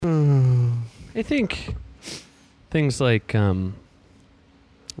I think things like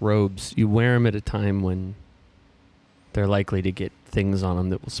robes, you wear them at a time when they're likely to get things on them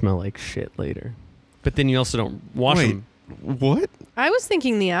that will smell like shit later. But then you also don't wash them. What? I was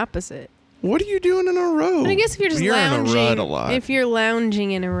thinking the opposite. What are you doing in a robe? I guess if you're just lounging, in a rut a lot. if you're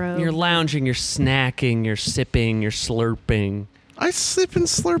lounging in a robe, You're lounging, you're snacking, you're sipping, you're slurping. I sip and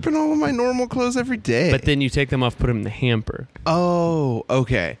slurp in all of my normal clothes every day. But then you take them off, put them in the hamper. Oh,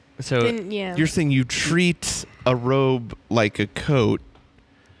 okay. So then, yeah. You're saying you treat a robe like a coat,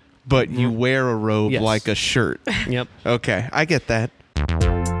 but you wear a robe Yes. like a shirt. Yep. Okay, I get that.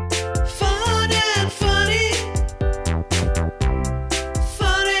 Fun and funny,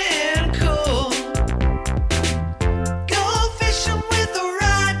 funny and cool. Go fishing with the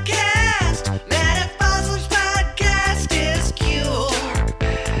right cast. Matt and Fossil's podcast is cool.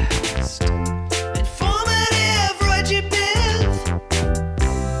 Informative, Roger Biff.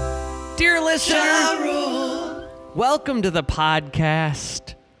 Dear listener, Ja Rule. welcome to the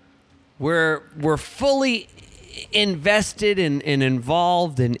podcast. We're fully invested and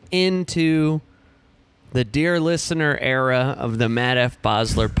involved and into the Dear Listener era of the Matt F.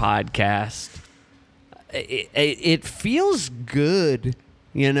 Bosler podcast. It feels good,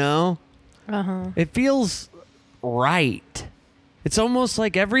 you know? It feels right. It's almost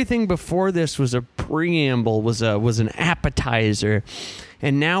like everything before this was a preamble, was an appetizer,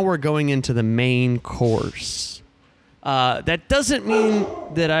 and now we're going into the main course. That doesn't mean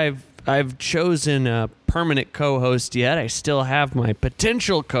that I've chosen a permanent co-host yet. I still have my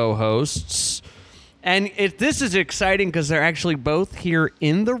potential co-hosts. And this is exciting because they're actually both here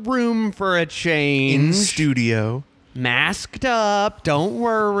in the room for a change. In studio. Masked up. Don't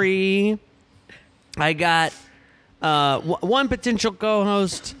worry. I got one potential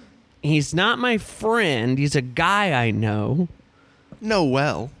co-host. He's not my friend. He's a guy I know.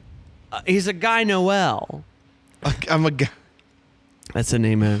 Noel. He's a guy Noel. I'm a guy. That's the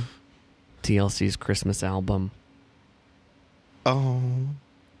name of TLC's Christmas album. Oh.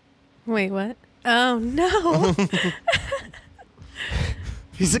 Wait, what? Oh no!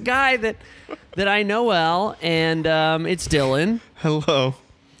 He's a guy that I know well, and it's Dylan. Hello.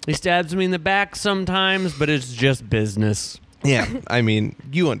 He stabs me in the back sometimes, but it's just business. Yeah, I mean,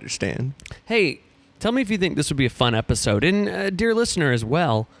 you understand. Hey, tell me if you think this would be a fun episode. And dear listener as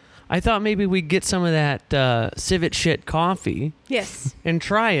well, I thought maybe we'd get some of that civet shit coffee Yes. and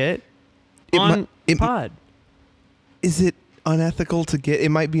try it It on mi- pod. Is it unethical to get? It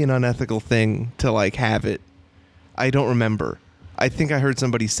might be an unethical thing to like have it. I don't remember. I think I heard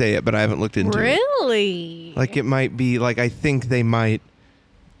somebody say it, but I haven't looked into it. Really? Like it might be like I think they might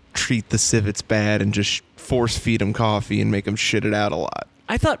treat the civets bad and just force feed them coffee and make them shit it out a lot.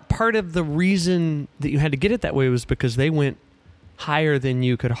 I thought part of the reason that you had to get it that way was because they went higher than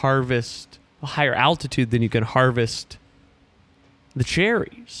you could harvest, a higher altitude than you could harvest the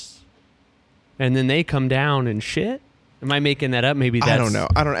cherries. And then they come down and shit. Am I making that up? Maybe that's... I don't know.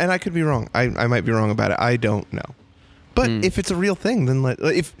 And I could be wrong. I might be wrong about it. I don't know. But if it's a real thing, then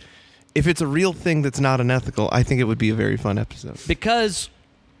if it's a real thing that's not unethical, I think it would be a very fun episode. Because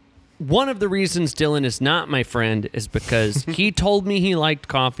one of the reasons Dylan is not my friend is because he told me he liked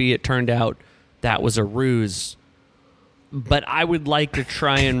coffee. It turned out that was a ruse. But I would like to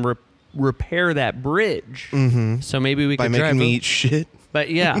try and repair that bridge. Mm-hmm. So maybe we By could making me eat shit. But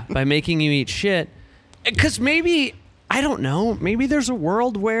yeah, by making you eat shit. Because maybe, I don't know, maybe there's a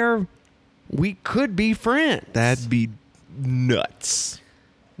world where we could be friends. That'd be nuts.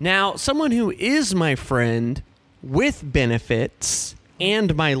 Now, someone who is my friend with benefits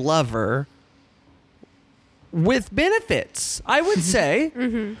and my lover with benefits, I would say.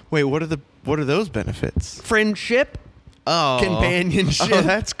 Wait, what are those benefits? Friendship, Oh, companionship. Oh,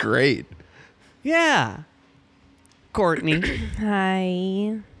 that's great. Yeah. Courtney.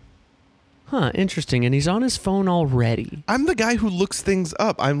 Hi. Huh, interesting. And he's on his phone already. I'm the guy who looks things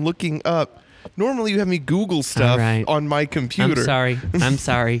up. I'm looking up. Normally, you have me Google stuff All right. on my computer. I'm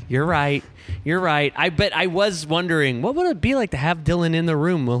sorry. You're right. I was wondering, what would it be like to have Dylan in the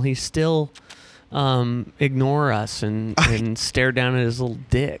room? Will he still ignore us and stare down at his little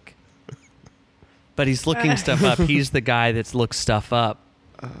dick? But he's looking stuff up. He's the guy that looks stuff up.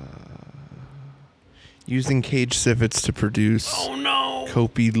 Using cage civets to produce Oh, no.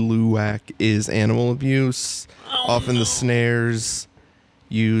 Kopi Luwak is animal abuse. Often the snares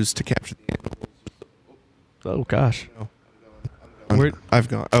used to capture the animals. Oh, gosh. I've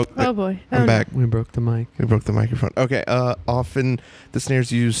gone. Oh, Oh boy. I'm Oh, back. We broke the mic. We broke the microphone. Okay. Often the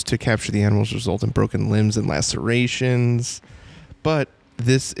snares used to capture the animals result in broken limbs and lacerations. But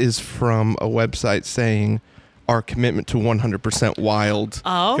this is from a website saying our commitment to 100% wild.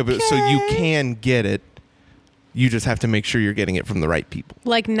 Okay. So you can get it. You just have to make sure you're getting it from the right people.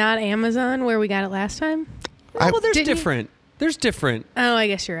 Like not Amazon where we got it last time? Well, there's Didn't you- different. There's different. Oh, I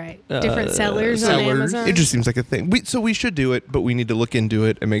guess you're right. Different sellers on sellers. Amazon. It just seems like a thing. So we should do it, but we need to look into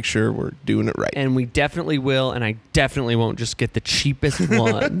it and make sure we're doing it right. And we definitely will, and I definitely won't just get the cheapest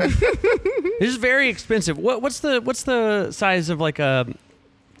one. This is very expensive. What's the size of like a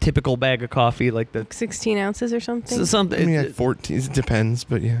typical bag of coffee? Like the 16 ounces or something. something. I mean, like 14. It depends,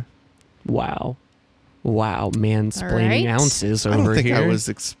 but yeah. Wow, mansplaining All right. ounces I over don't think here.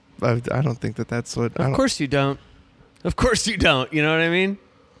 I don't think that's what. Of course you don't. Of course you don't. You know what I mean?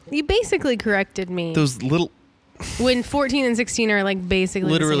 You basically corrected me. Those little. When 14 and 16 are like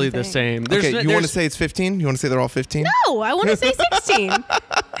basically Literally the the same. same. Okay, you want to say it's 15? You want to say they're all 15? No, I want to say 16.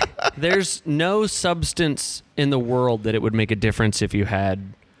 There's no substance in the world that it would make a difference if you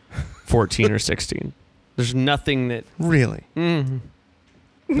had 14 or 16. There's nothing that. Really?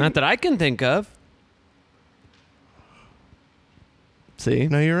 Not that I can think of. See?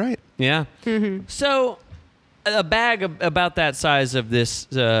 No, you're right. Yeah. So, a bag about that size of this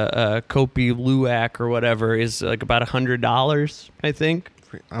Kopi Luwak or whatever is like about $100, I think.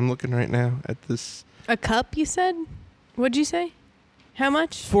 I'm looking right now at this. A cup, you said? What'd you say? How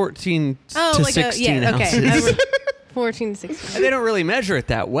much? 14 Oh, to like 16 okay. ounces. 14 to 16. They don't really measure it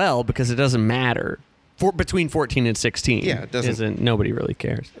that well because it doesn't matter. Between 14 and 16. Yeah, it doesn't. Nobody really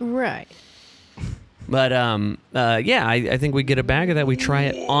cares. Right. But yeah, I think we get a bag of that. We try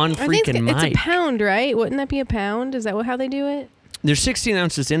it on I think freaking it's a Mike. pound, right? Wouldn't that be a pound? Is that how they do it? There's 16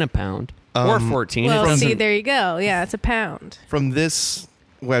 ounces in a pound or 14. Well, It doesn't- see, there you go. Yeah, it's a pound. From this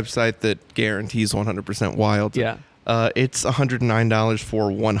website that guarantees 100% wild, Yeah. it's $109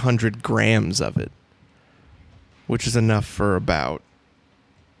 for 100 grams of it, which is enough for about,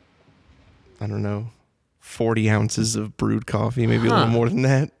 I don't know, 40 ounces of brewed coffee, maybe a little more than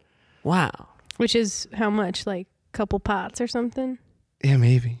that. Wow. Which is how much? Like a couple pots or something? Yeah,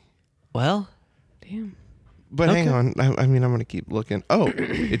 maybe. Well, Damn. But Okay. hang on. I mean, I'm going to keep looking. Oh,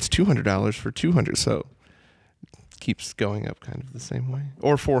 it's $200 for 200. So it keeps going up kind of the same way.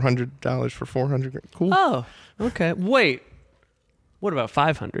 Or $400 for 400. Cool. oh, okay. Wait. What about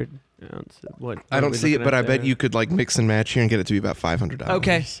 500 ounces? What I are don't we see it, looking but at I bet there? you could like mix and match here and get it to be about $500.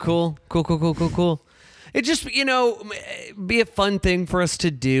 Okay, cool. It just, be a fun thing for us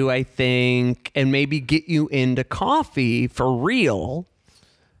to do, I think, and maybe get you into coffee for real.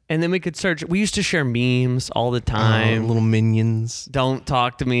 And then we could search. We used to share memes all the time. Little minions. Don't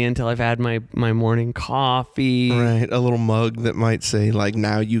talk to me until I've had my morning coffee. Right, a little mug that might say like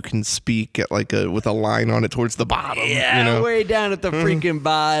 "Now you can speak" at like with a line on it towards the bottom. Yeah, you know? way down at the freaking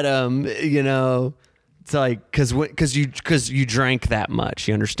bottom. It's like because you drank that much.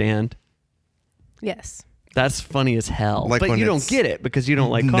 You understand? Yes. That's funny as hell. Like but when you don't it's- get it because you don't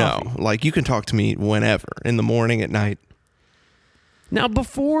like coffee. No, like you can talk to me whenever, in the morning, at night. Now,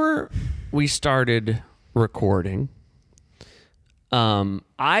 before we started recording,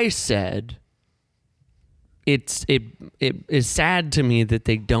 I said it is sad to me that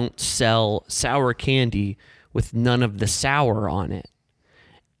they don't sell sour candy with none of the sour on it.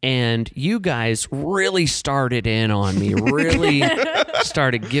 And you guys really started in on me, really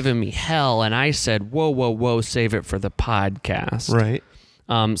started giving me hell. And I said, whoa, save it for the podcast. Right.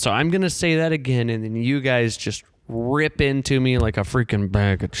 So I'm going to say that again, and then you guys just rip into me like a freaking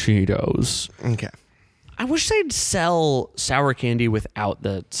bag of Cheetos. Okay. I wish they'd sell sour candy without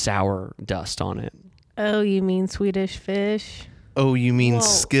the sour dust on it. Oh, you mean Swedish fish? Oh, you mean Whoa.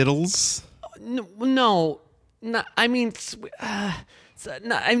 Skittles? No, I mean,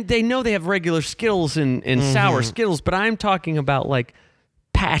 they know they have regular Skittles and sour Skittles, but I'm talking about like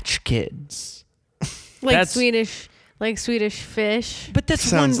Patch Kids. Like That's- Swedish fish? But that's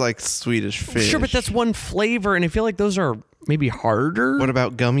Sounds one, like Swedish fish. Sure, but that's one flavor, and I feel like those are maybe harder. What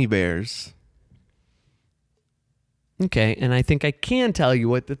about gummy bears? Okay, and I think I can tell you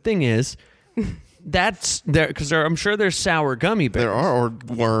what the thing is. That's there because I'm sure there's sour gummy bears. There are, or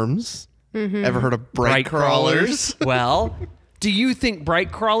worms. Ever heard of bright crawlers? Well, do you think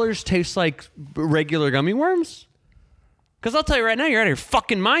bright crawlers taste like regular gummy worms? Because I'll tell you right now, you're out of your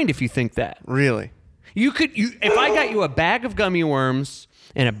fucking mind if you think that. Really? If I got you a bag of gummy worms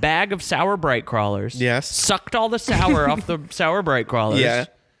and a bag of sour bright crawlers, Yes. sucked all the sour off the sour bright crawlers, Yeah.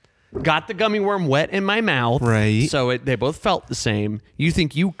 got the gummy worm wet in my mouth, Right. so they both felt the same. You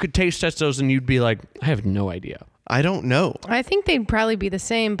think you could taste test those and you'd be like, I have no idea. I don't know. I think they'd probably be the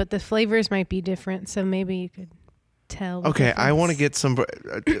same, but the flavors might be different, so maybe you could tell. the Okay, I difference. want to get some.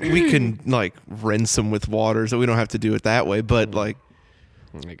 We can like rinse them with water, so we don't have to do it that way. But like,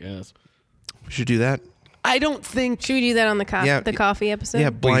 I guess. we should do that. I don't think Should we do that on the Yeah, coffee episode? Yeah,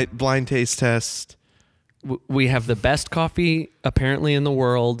 blind taste test. we have the best coffee apparently in the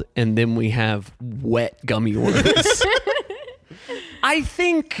world, and then we have wet gummy worms. I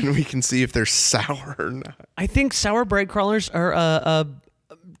think We can see if they're sour or not. sour bread crawlers are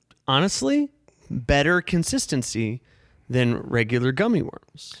honestly better consistency than regular gummy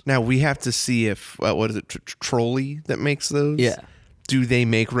worms. Now we have to see if what is it, Trolley that makes those? Yeah. Do they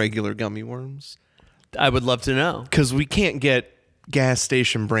make regular gummy worms? I would love to know. Because we can't get gas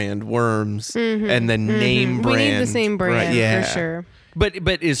station brand worms and then name brand. We need the same brand right, yeah. for sure.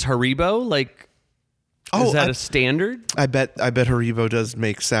 But is Haribo like? Oh, is that a standard? I bet Haribo does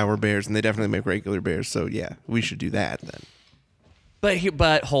make sour bears, and they definitely make regular bears. So yeah, we should do that then.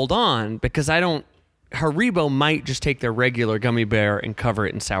 But hold on, because Haribo might just take their regular gummy bear and cover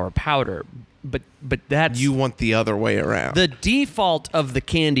it in sour powder. But that's You want the other way around. the default of the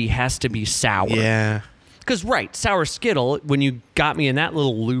candy has to be sour. Yeah. Because sour Skittle. When you got me in that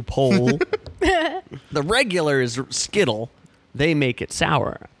little loophole, the regular is Skittle. They make it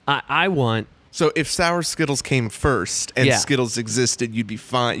sour. I want. So if sour Skittles came first and Yeah. Skittles existed, you'd be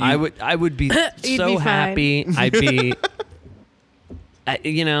fine. I would be You'd so be fine. happy. I'd be.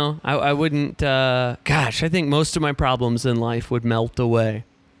 I wouldn't. Gosh, I think most of my problems in life would melt away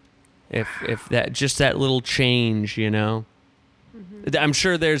if that little change. I'm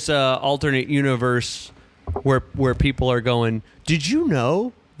sure there's a alternate universe where people are going, did you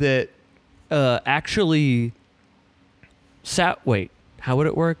know that actually wait, how would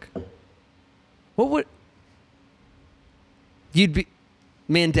it work? What would you'd be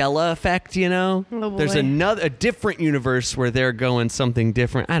Mandela effect, Oh, There's boy. a different universe where they're going something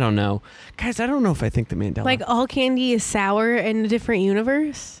different. I don't know. Guys, I don't know if I think the Mandela Like all candy is sour in a different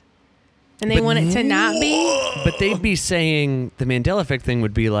universe? And they want it to not be? But they'd be saying the Mandela effect thing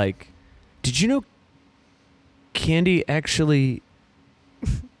would be like, did you know candy actually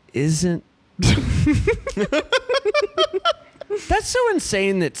isn't? That's so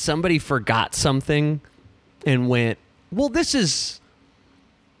insane that somebody forgot something and went, well, this is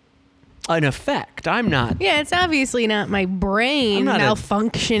an effect. I'm not Yeah, it's obviously not my brain I'm not a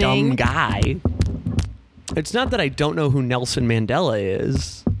malfunctioning. dumb guy. It's not that I don't know who Nelson Mandela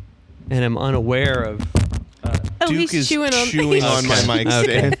is and I'm unaware of. Oh, Duke he's is chewing on on my mic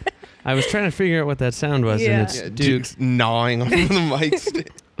stand. I was trying to figure out what that sound was, Yeah. and it's Yeah, Duke. Duke's gnawing on the mic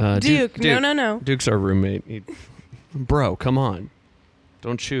stand. Duke. No. Duke's our roommate. Bro, come on.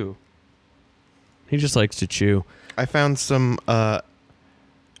 Don't chew. He just likes to chew. I found some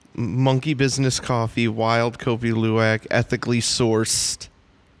Monkey Business Coffee, Wild Kopi Luwak, ethically sourced,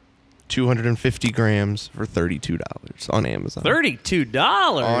 250 grams for $32 on Amazon. $32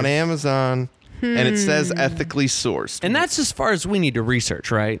 On Amazon. And it says ethically sourced. And that's as far as we need to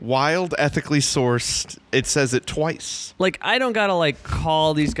research, right? Wild, ethically sourced. It says it twice. Like, I don't gotta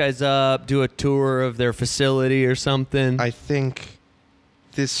call these guys up, do a tour of their facility or something. I think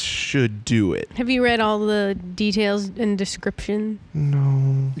this should do it. Have you read all the details and description?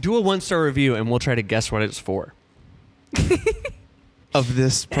 No. Do a 1-star review and we'll try to guess what it's for. Of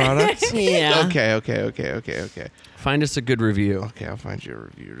this product? Yeah. Okay. Find us a good review. Okay, I'll find you a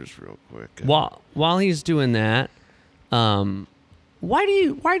review just real quick. While he's doing that, why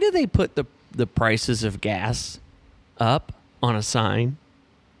do they put the prices of gas up on a sign?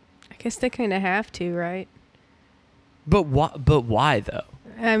 I guess they kind of have to, right? But why though?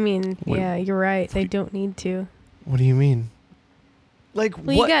 I mean, What- yeah, you're right. They don't need to. What do you mean? Like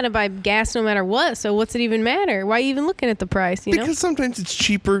Well, you got to buy gas no matter what, so what's it even matter? Why are you even looking at the price, you know? Because sometimes it's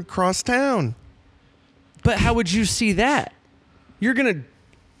cheaper across town. But how would you see that? You're gonna.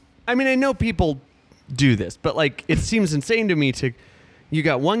 I mean, I know people do this, but it seems insane to me you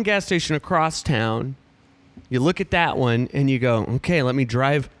got one gas station across town, you look at that one and you go, okay, let me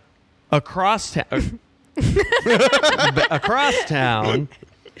drive across town. Across town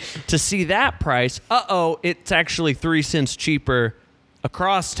to see that price. It's actually 3 cents cheaper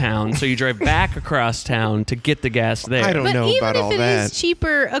across town, so you drive back across town to get the gas there. I don't But know even about if all it that. is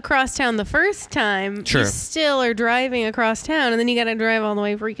cheaper across town the first time, Sure. you still are driving across town, and then you got to drive all the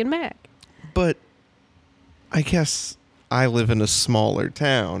way freaking back. But I guess I live in a smaller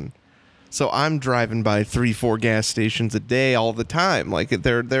town, so I'm driving by 3-4 gas stations a day all the time.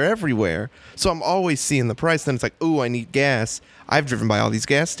 They're everywhere. So I'm always seeing the price. Then it's like, ooh, I need gas. I've driven by all these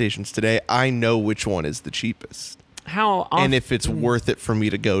gas stations today. I know which one is the cheapest. How often, And if it's worth it for me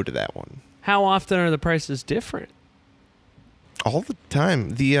to go to that one. how often are the prices different? All the time.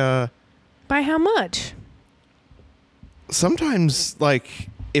 By how much? Sometimes,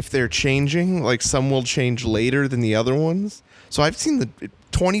 if they're changing, some will change later than the other ones. So I've seen the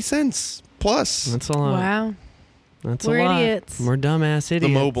 20 cents plus. That's a lot. Wow. That's We're a lot. idiots. We're dumbass The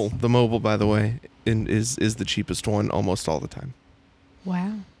idiots. mobile, by the way, is the cheapest one almost all the time.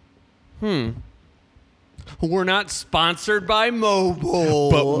 Wow. We're not sponsored by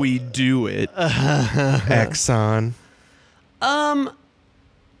Mobile. But we do it. Exxon.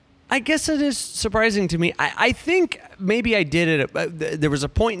 I guess it is surprising to me. I think maybe I did it. There was a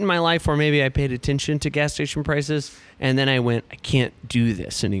point in my life where maybe I paid attention to gas station prices, and then I went, I can't do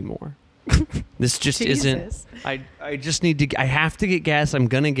this anymore. This just isn't. Jesus. I just need to. I have to get gas. I'm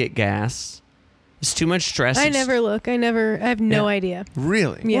gonna get gas. It's too much stress. I It's- never look. I have no Yeah. idea.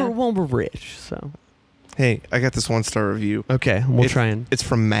 Really? Yeah. We're rich, so Hey, I got this 1-star review. okay. We'll It's- try and. It's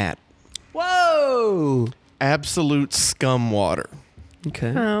from Matt. Whoa. Absolute scum water.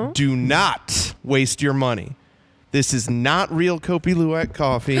 Okay. Oh. Do not waste your money. This is not real Kopi Luwak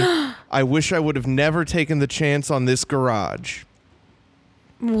coffee. I wish I would have never taken the chance on this garage.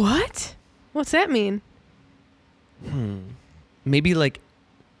 What? What's that mean? Maybe like,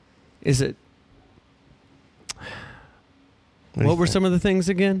 is it? do you What were think? some of the things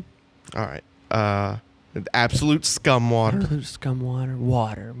again? All right. Absolute scum water. Scum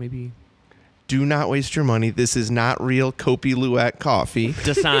water, maybe. Do not waste your money. This is not real Kopi Luwak coffee.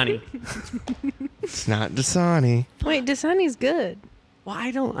 Dasani. It's not Dasani. Wait, Dasani's good.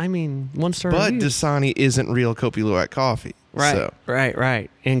 Well, I mean, 1-star But reviews. Dasani isn't real Kopi Luwak coffee. Right, So right.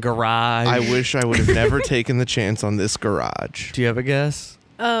 And garage. I wish I would have never taken the chance on this garage. Do you have a guess?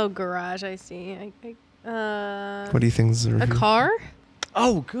 Oh, garage. I see. What do you think is the a review? car?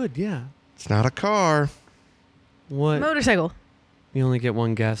 Oh, good, yeah. It's not a car. What? Motorcycle. You only get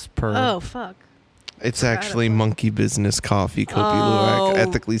one guess per. Oh, fuck. It's Forgot actually it was. Monkey Business Coffee, Kopi Oh. Luwak,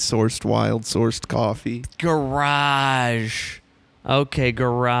 ethically sourced, wild sourced coffee. Garage. Okay,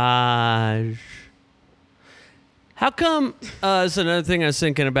 garage. How come? That's another thing I was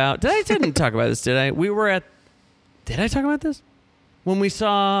thinking about. Didn't talk about this, did I? We were at. Did I talk about this? When we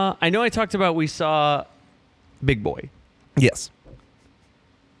saw. I know I talked about we saw Big Boy. Yes.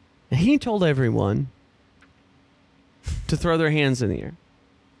 And he told everyone to throw their hands in the air.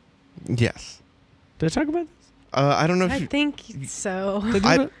 Yes. Did I talk about this? I don't know if I you, think so. Did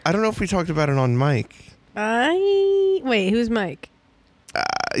I do it? I don't know if we talked about it on mic. Wait, who's Mike?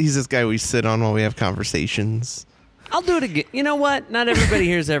 He's this guy we sit on while we have conversations. I'll do it again. You know what? Not everybody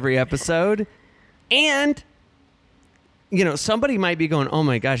hears every episode. And, somebody might be going, oh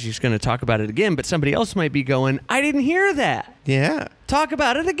my gosh, he's going to talk about it again. But somebody else might be going, I didn't hear that. Yeah. Talk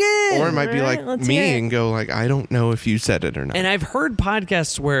about it again. Or it might be Alright, like let's me hear it. and go like, I don't know if you said it or not. And I've heard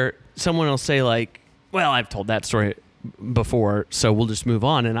podcasts where someone will say like, well, I've told that story before, so we'll just move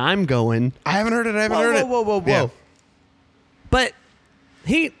on. And I'm going, I haven't heard it. I haven't whoa, heard whoa, it. whoa, whoa, Yeah. whoa. But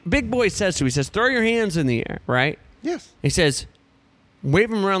Big Boy says he says, throw your hands in the air, right? Yes. He says, wave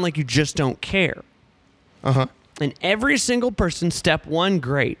them around like you just don't care. Uh-huh. And every single person, step 1,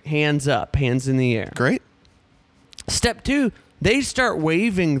 great, hands up, hands in the air. Great. Step 2, they start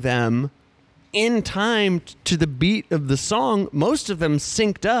waving them in time to the beat of the song, most of them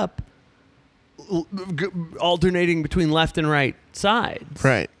synced up, alternating between left and right sides.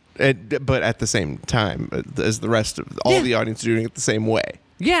 Right. But at the same time as the rest of all Yeah. the audience doing it the same way.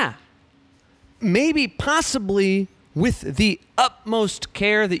 Yeah. Maybe possibly with the utmost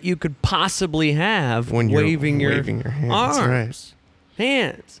care that you could possibly have When you're waving your hands, arms.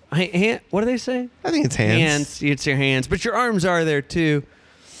 Hands. What do they say? I think it's hands. It's your hands, but your arms are there too.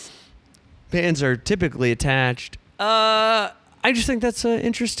 Hands are typically attached. I just think that's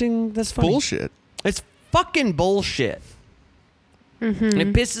interesting. That's funny. Bullshit. It's fucking bullshit.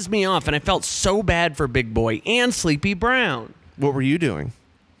 It pisses me off, and I felt so bad for Big Boy and Sleepy Brown. What were you doing?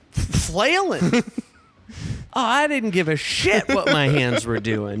 Flailing. I didn't give a shit what my hands were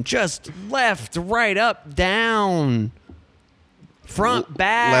doing. Just left, right, up, down, front,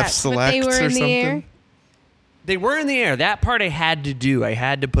 back. Left But select they were or in something? the air? They were in the air. That part I had to do. I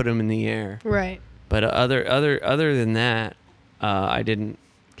had to put them in the air. Right. But other than that, I didn't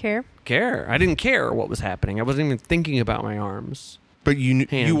Care? care. I didn't care what was happening. I wasn't even thinking about my arms. But you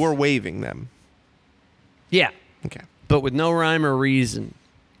Hands. were waving them. Yeah, Okay. but with no rhyme or reason.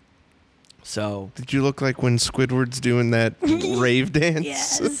 So, Did you look like when Squidward's doing that rave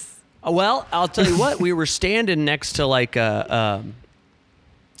dance? well, I'll tell you what. We were standing next to like they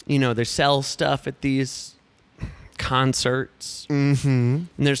sell stuff at these concerts, Mm-hmm. and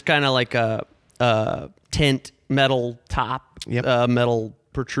there's kind of like a tent metal top, Yep. metal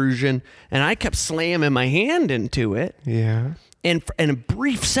protrusion, and I kept slamming my hand into it. Yeah. And in a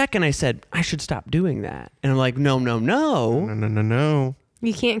brief second, I said, I should stop doing that. And I'm like, no. No.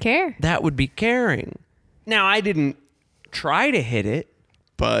 You can't care. That would be caring. Now, I didn't try to hit it.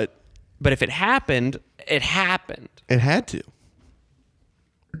 But But if it happened, it happened. It had to.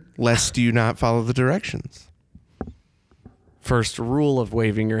 Lest you not follow the directions. First rule of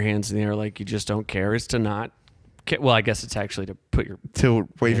waving your hands in the air like you just don't care is to not. Well, I guess it's actually to put your To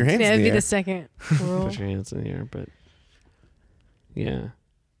wave your hands Yeah, in it'd the be air. the second rule. put your hands in the air, but yeah.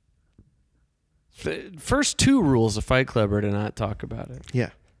 First two rules of Fight Club are to not talk about it. Yeah.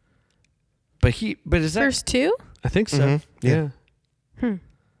 But is that? First two? I think so. Mhm, yeah.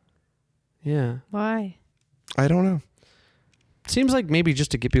 Yeah. Why? I don't know. Seems like maybe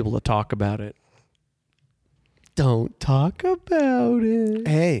just to get people to talk about it. Don't talk about it.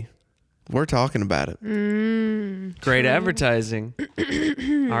 Hey, we're talking about it. Great advertising.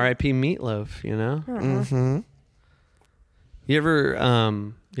 R.I.P. Meatloaf, you know? Mm-hmm. You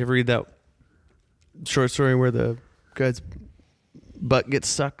ever read that short story where the guy's butt gets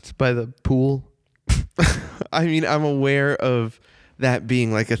sucked by the pool? I mean, I'm aware of that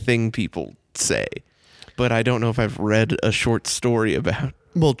being like a thing people say, but I don't know if I've read a short story about.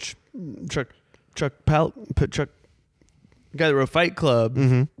 Well, Chuck, guy that wrote Fight Club.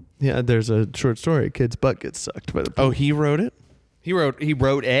 Mm-hmm. Yeah, there's a short story. A kid's butt gets sucked by the pool. Oh, he wrote it? He wrote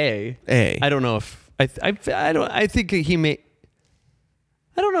a. A. I don't know if I don't. I think he may.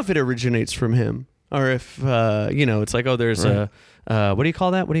 I don't know if it originates from him or if it's like, oh, there's Right. a what do you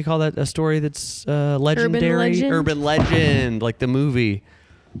call that? What do you call that? A story that's legendary, legend? urban legend, like the movie.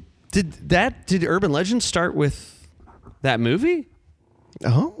 Did Urban Legend start with that movie?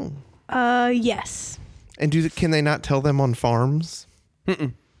 Oh. Yes. And can they not tell them on farms?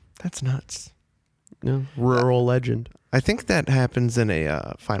 Mm-mm. That's nuts. No, rural legend. I think that happens in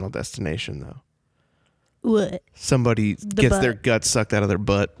a Final Destination, though. What? Somebody gets their butt. guts sucked out of their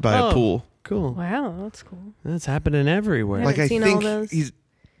butt by Oh. a pool. Cool. Wow, that's cool. That's happening everywhere. Like- Like, I seen all think those. he's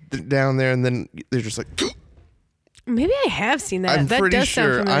down there, and then they're just like, Maybe I have seen that. I'm that pretty does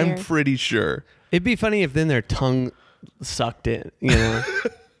sure. sound familiar. I'm pretty sure. It'd be funny if then their tongue sucked in, you know,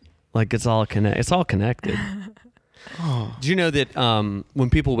 like it's all connected. Oh. Do you know that when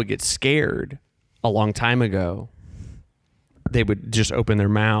people would get scared a long time ago, they would just open their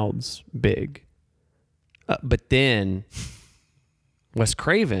mouths big, but then Wes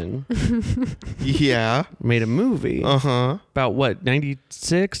Craven Yeah. made a movie Uh-huh. about what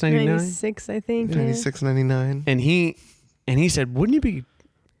 96, 99? 96, I think. Yeah. 96.99. And he said, wouldn't it be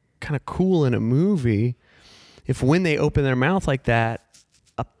kind of cool in a movie if when they open their mouth like that,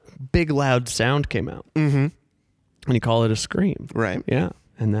 a big loud sound came out? Mm-hmm. And you call it a scream. Right. Yeah.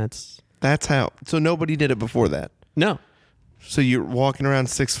 And that's That's how. So nobody did it before that. no. So you're walking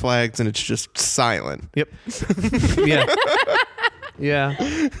around Six Flags and it's just silent. Yep. Yeah. Yeah.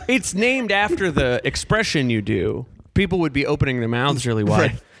 It's named after the expression you do. People would be opening their mouths really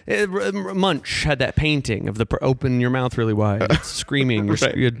wide. Munch had that painting of open your mouth really wide, it's screaming.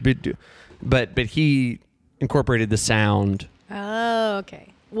 Right. But he incorporated the sound. Oh,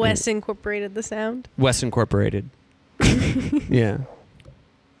 okay. Wes incorporated the sound. Wes incorporated. Yeah.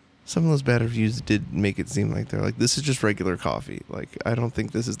 Some of those bad reviews did make it seem like they're like, this is just regular coffee. Like, I don't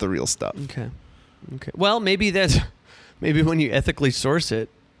think this is the real stuff. Okay. Well, maybe when you ethically source it,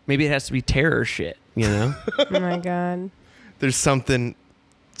 maybe it has to be terror shit, you know? Oh my god. There's something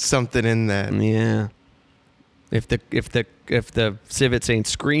in that. Yeah. If the civets ain't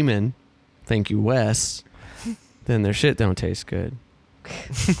screaming, thank you, Wes, then their shit don't taste good.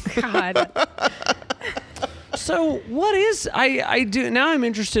 God. So what is I do now? I'm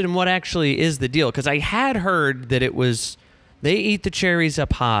interested in what actually is the deal, because I had heard that it was they eat the cherries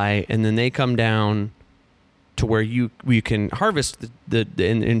up high and then they come down to where you can harvest the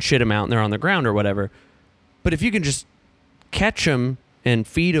and shit them out and they're on the ground or whatever. But if you can just catch them and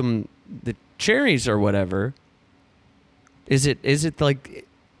feed them the cherries or whatever, is it like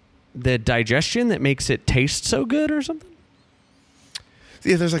the digestion that makes it taste so good or something?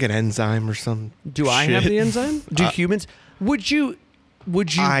 Yeah, there's like an enzyme or some. Do I have shit. the enzyme? Do humans? Would you?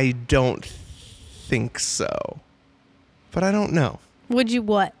 I don't think so, but I don't know. Would you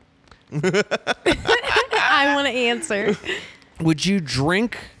what? I want to answer. Would you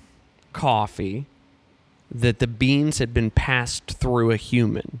drink coffee that the beans had been passed through a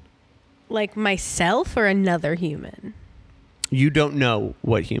human? Like myself or another human? You don't know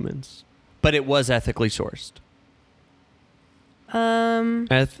what humans, but it was ethically sourced.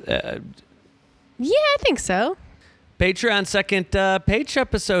 Yeah, I think so. Patreon second page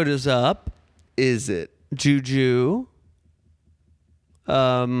episode is up. Is it? Juju.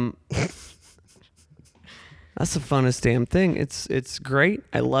 That's the funnest damn thing. It's great.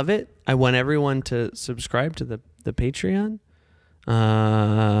 I love it. I want everyone to subscribe to the Patreon.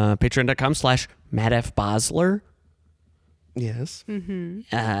 Patreon.com/MattFBosler. Yes. and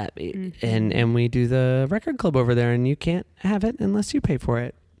we do the record club over there, and you can't have it unless you pay for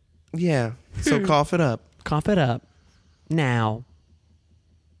it. Yeah. So cough it up. Cough it up now.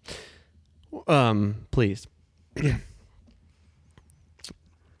 Please. Yeah.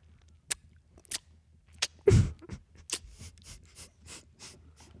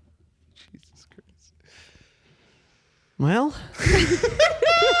 Jesus Christ. Well,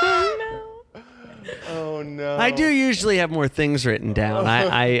 Oh no. I do usually have more things written down.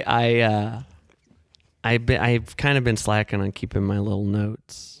 I've kind of been slacking on keeping my little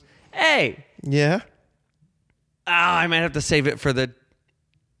notes. Hey, Yeah. I might have to save it for the.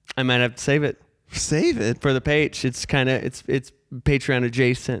 I might have to save it Save it. for the page. It's kind of it's Patreon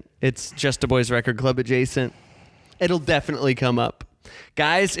adjacent. It's Just a Boys Record Club adjacent. It'll definitely come up,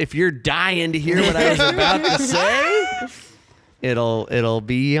 guys. If you're dying to hear what I was about to say, it'll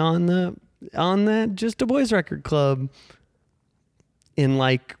be on the Just a Boys Record Club in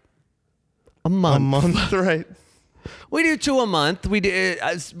like a month. A month, right? We do 2 a month. We do.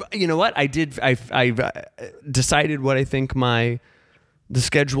 You know what? I've decided what I think the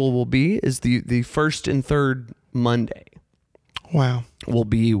schedule will be is the first and third Monday Wow. will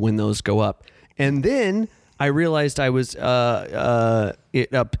be when those go up. And then I realized I was it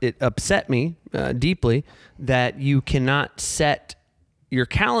upset me deeply that you cannot set your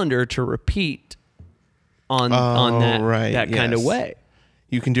calendar to repeat on that right, that kind of yes. way.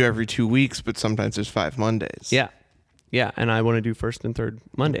 You can do every 2 weeks, but sometimes there's 5 Mondays. Yeah. Yeah, and I want to do first and third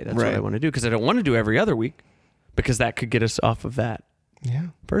Monday. That's what Right. I want to do because I don't want to do every other week because that could get us off of that Yeah.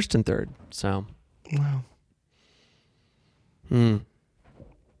 first and third. So, Wow.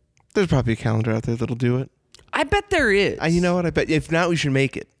 There's probably a calendar out there that'll do it. I bet there is. You know what? I bet if not, we should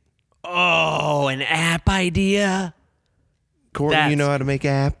make it. Oh, an app idea. Courtney, you That's- know how to make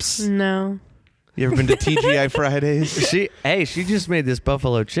apps? No. You ever been to TGI Fridays? She just made this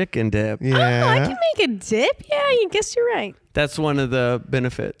buffalo chicken dip. Yeah. Oh, I can make a dip. Yeah, I guess you're right. That's one of the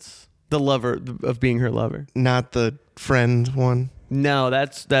benefits. The lover of being her lover. Not the friend one. No,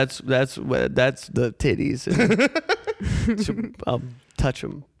 that's the titties. I'll touch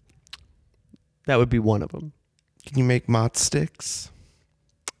them. That would be one of them. Can you make mott sticks?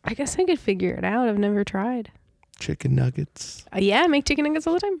 I guess I could figure it out. I've never tried. Chicken nuggets? Yeah, I make chicken nuggets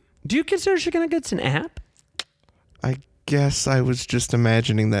all the time. Do you consider chicken nuggets an app? I guess I was just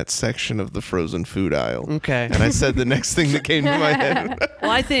imagining that section of the frozen food aisle. Okay. And I said the next thing that came to my head.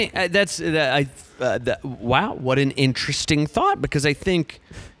 Well, I think wow, what an interesting thought, because I think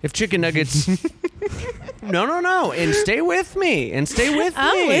if chicken nuggets no, and stay with me. I'm listening.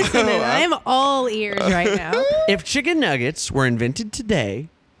 Oh, I am all ears right now. If chicken nuggets were invented today,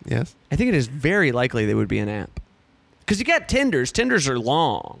 Yes. I think it is very likely they would be an app. Because you got tenders. Tenders are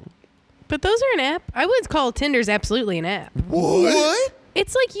long. But those are an app. I would call tenders absolutely an app. What?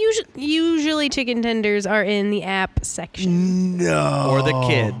 It's like usually chicken tenders are in the app section. No. Or the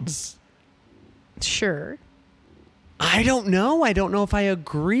kids. Sure. I don't know. I don't know if I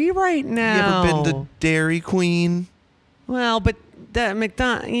agree right You now. ever been to Dairy Queen? Well, but that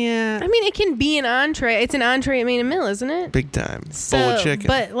McDonald's, yeah. I mean, it can be an entree. It's an entree at main meal, isn't it? Big time. So, Bowl of chicken.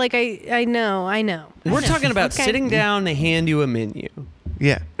 But like I know. We're talking about Okay. sitting down, they hand you a menu.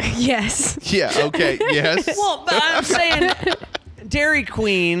 Yeah. Yes. Yeah. Okay. Yes. Well, but I'm saying Dairy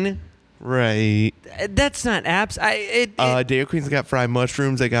Queen, Right. that's not apps. Dairy Queen's got fried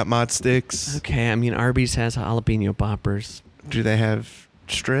mushrooms. They got mott sticks. Okay, I mean, Arby's has jalapeno poppers. Do they have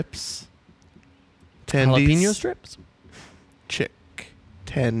strips? Tendies? Jalapeno strips? Chick.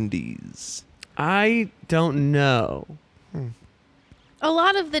 Tendies. I don't know. A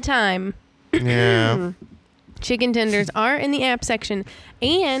lot of the time, Yeah. chicken tenders are in the app section.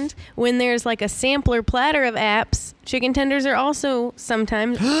 And when there's like a sampler platter of apps, chicken tenders are also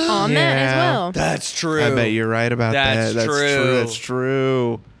sometimes on that as Yeah. well. That's true. I bet you're right about That's that. true. That's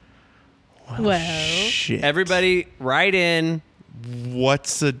true. Well, Shit. Everybody, write in.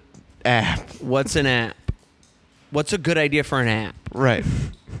 What's a app? What's an app? What's a good idea for an app? Right.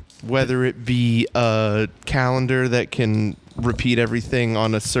 Whether it be a calendar that can repeat everything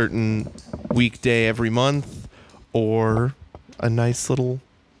on a certain weekday every month, or a nice little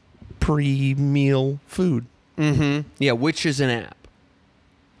pre-meal food. Mm-hmm. Yeah, which is an app?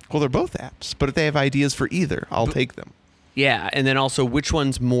 Well, they're both apps, but if they have ideas for either, I'll take them. Yeah, and then also which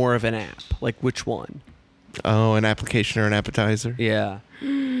one's more of an app? Like which one? Oh, an application or an appetizer? Yeah.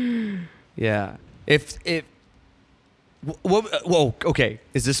 Yeah. If whoa, okay.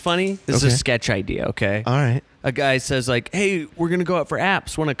 Is this funny? This is Okay. a sketch idea, okay? All right. A guy says like, "Hey, we're going to go out for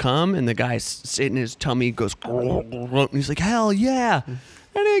apps. Want to come?" And the guy's sitting in his tummy goes and he's like, "Hell yeah." And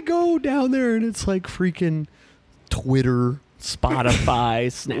they go down there and it's like freaking Twitter, Spotify,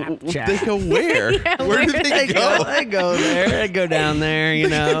 Snapchat. They go where? Yeah, where do where they do go? I go there. I go down there, you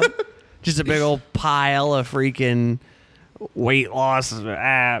know. Just a big old pile of freaking weight loss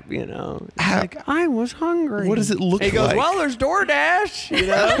app, you know. It's How- like, I was hungry. What does it look He goes, like? well, there's DoorDash, you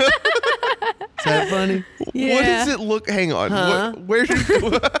know. Is that funny? What Yeah. does it look? Hang on. Huh? Where do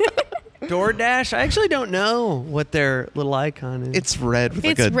DoorDash? I actually don't know what their little icon is. It's red with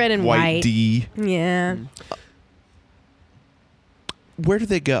It's like a red and white white. D. Yeah. Where do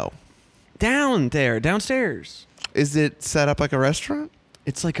they go? down there, downstairs. Is it set up like a restaurant?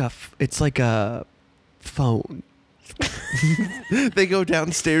 It's like a phone. They go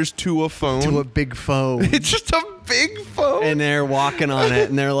downstairs to a phone. To a big phone. It's just a big phone. And they're walking on it,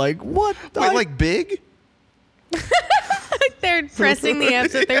 and they're like, "What? Wait, like big? They're pressing the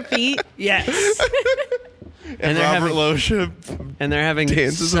apps with their feet. yes." And they're Robert having- Loggia And they're having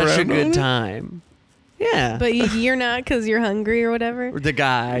dances such a around good on it? time. Yeah. But you're not because you're hungry or whatever. The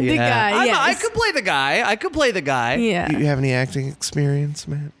guy. The yeah. guy, I yes. could play the guy. I could play the guy. Yeah. You have any acting experience,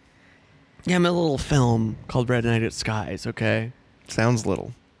 man? Yeah, I'm in a little film called Red Night at Skies, okay? Sounds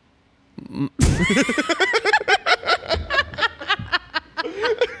little.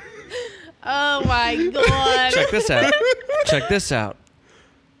 Oh my god. Check this out. Check this out.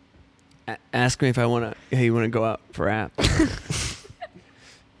 Ask me if I want to. Hey, you want to go out for apps?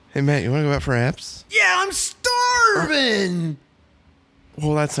 Hey, Matt, you want to go out for apps? Yeah, I'm starving.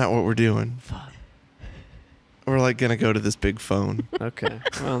 Well, that's not what we're doing. We're like going to go to this big phone. Okay.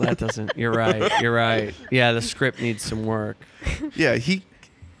 Well, that doesn't. You're right. You're right. Yeah, the script needs some work. Yeah,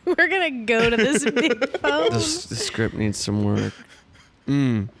 We're gonna go to this big phone. The script needs some work.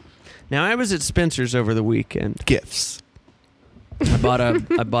 Now, I was at Spencer's over the weekend. gifts. I bought a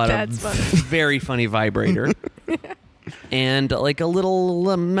That's funny. very funny vibrator and like a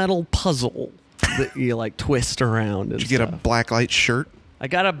little metal puzzle that you like twist around. And Did you get a stuff. black light shirt? I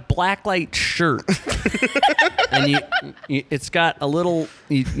got a blacklight shirt, and it's got a little.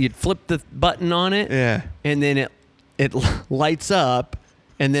 You flip the button on it, Yeah. and then it lights up,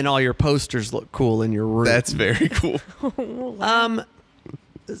 and then all your posters look cool in your room. That's very cool.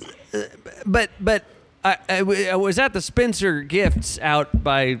 But I was at the Spencer Gifts out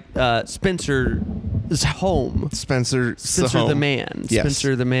by Spencer's home. Spencer Spencer the man. Yes.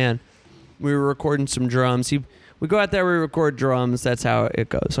 Spencer the man. We were recording some drums. We go out there, we record drums. That's how it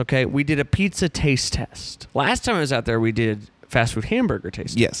goes. Okay. We did a pizza taste test. Last time I was out there, we did fast food hamburger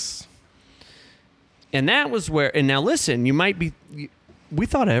taste. Yes. And that was where. And now listen, we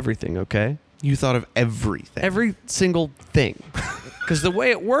thought of everything. Okay. You thought of everything. Every single thing. Because the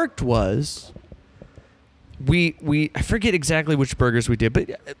way it worked was, I forget exactly which burgers we did, but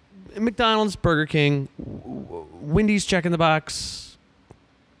McDonald's, Burger King, Wendy's, Check in the Box,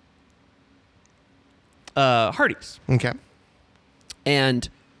 Hardee's, Okay. and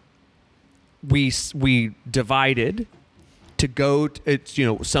we divided to go. It's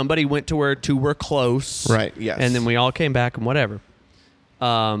somebody went to where two were close, Right, yes. and then we all came back and whatever.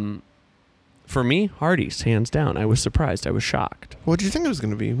 For me, Hardee's, hands down. I was surprised. I was shocked. What did you think it was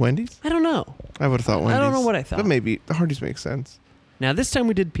going to be? Wendy's? I don't know. I would have thought Wendy's. I don't know what I thought. But maybe Hardee's makes sense. Now this time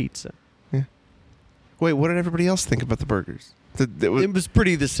we did pizza. Wait, what did everybody else think about the burgers? Did It was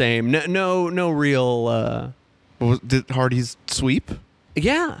pretty the same. No real. did Hardee's sweep?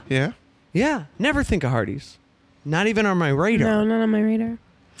 Yeah, Yeah. Never think of Hardee's. Not even on my radar. No, not on my radar.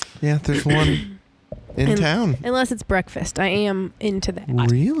 Yeah, there's one in And- town. Unless it's breakfast. I am into that.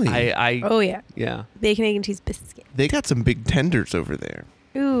 Really? I Oh yeah. yeah. Bacon, egg, and cheese biscuit. They got some big tenders over there.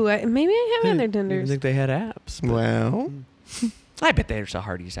 Ooh, maybe I have had their I tenders. think they had apps. but Well, I bet there's a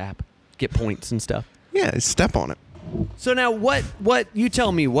Hardee's app. Get points and stuff. yeah, step on it. So now, what you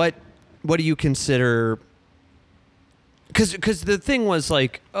tell me? What do you consider? Because the thing was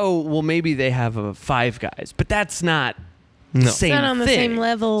like, oh well, maybe they have a Five Guys, but that's not No. the same It's not on the thing. same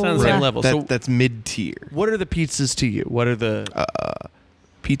level. It's not on the same Right. level. That, So that's mid-tier. what are the pizzas to you? What are the?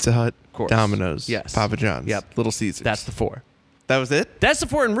 Pizza Hut, course. Domino's, Yes. Papa John's, Yep. Little Caesars. That's the four. That was it? That's the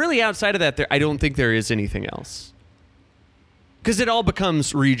four, and really outside of that, I don't think there is anything else. Because it all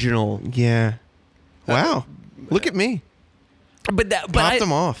becomes regional. Yeah. Wow. Look at me. But that, Popped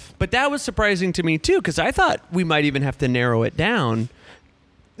them off. But that was surprising to me too, because I thought we might even have to narrow it down.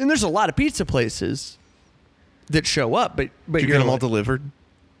 And there's a lot of pizza places that show up, but Did you you're get them all like, delivered?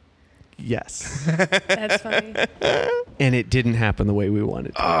 yes, That's funny. and it didn't happen the way we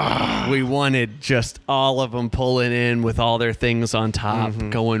wanted. We wanted just all of them pulling in with all their things on top,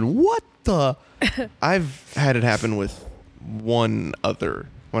 going, "What the?" I've had it happen with one other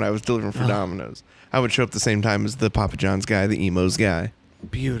when I was delivering for Domino's. I would show up the same time as the Papa John's guy, the Emos guy.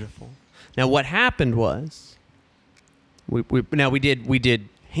 Beautiful. Now, what happened was We did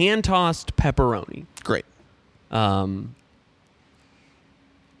hand tossed pepperoni. Great.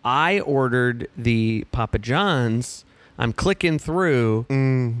 I ordered the Papa John's. I'm clicking through.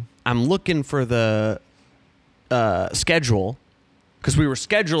 I'm looking for the schedule because we were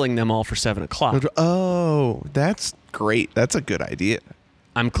scheduling them all for 7:00. Oh, that's great. That's a good idea.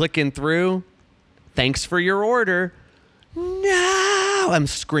 I'm clicking through. Thanks for your order. No, I'm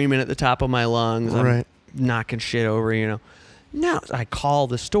screaming at the top of my lungs. I'm Right. knocking shit over, No, I call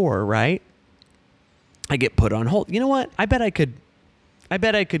the store, right? I get put on hold. You know what? I bet I could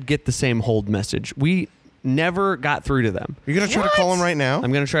get the same hold message. We never got through to them. You're going to try to call him right now?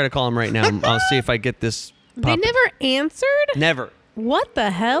 I'm going to try to call them right now. I'll see if I get this. They never answered? Never. What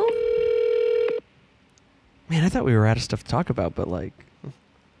the hell? Man, I thought we were out of stuff to talk about, but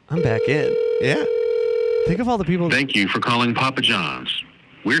I'm back in. Yeah. Think of all the people. Thank you for calling Papa John's.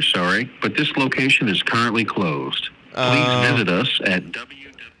 We're sorry, but this location is currently closed. Please visit us at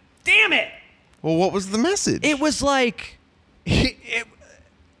Damn it! Well, what was the message? It was like, it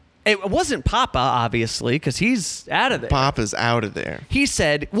wasn't Papa, obviously, because he's out of there. Papa's out of there. He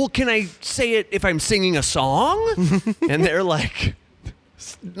said, well, can I say it if I'm singing a song? And they're like,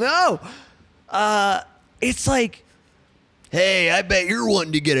 no. It's like, hey, I bet you're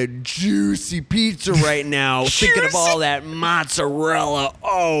wanting to get a juicy pizza right now, thinking of all that mozzarella.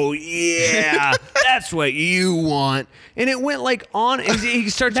 Oh, yeah, that's what you want. And it went on, and he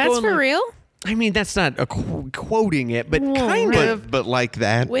starts That's going for like, real? I mean, that's not quoting it, but kind of. But like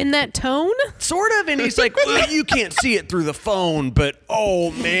that. In that tone? Sort of, and he's like, well, you can't see it through the phone, but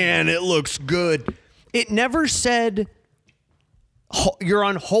oh man, it looks good. It never said you're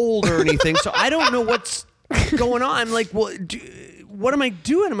on hold or anything, so I don't know what's going on. I'm like, well, what am I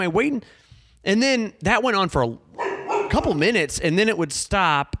doing? Am I waiting? And then that went on for a couple minutes, and then it would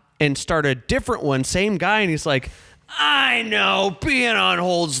stop and start a different one, same guy, and he's like, I know being on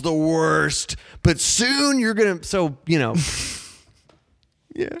hold's the worst, but soon you're gonna. So Yeah.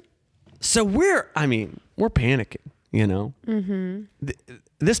 So we're panicking, Mm-hmm.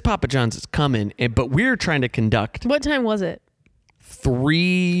 This Papa John's is coming, but we're trying to conduct What time was it?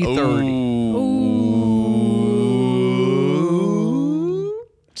 3:30.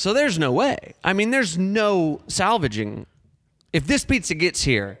 So there's no way. I mean, there's no salvaging. If this pizza gets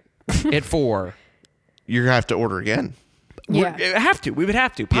here at 4, You're going to have to order again. Yeah. we would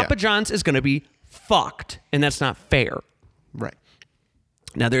have to. Papa John's is going to be fucked, and that's not fair. Right.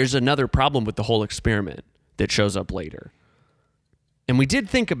 Now, there's another problem with the whole experiment that shows up later. And we did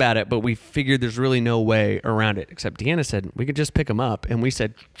think about it, but we figured there's really no way around it. Except Deanna said we could just pick them up. And we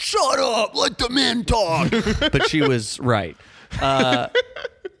said, shut up, let the men talk. But she was right.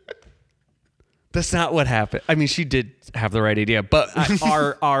 That's not what happened. I mean, she did have the right idea. But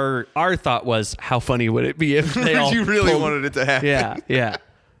our thought was, how funny would it be if they all You really pulled- wanted it to happen. Yeah.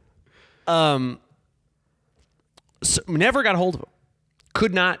 So never got a hold of him.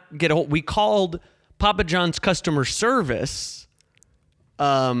 Could not get a hold. We called Papa John's customer service.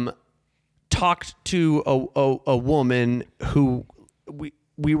 Talked to a woman who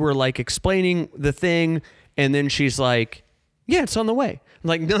we were like explaining the thing, and then she's like, "Yeah, it's on the way." I'm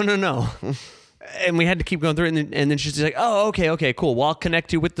like, no. And we had to keep going through it, and then she's like, "Oh, okay, cool. Well, I'll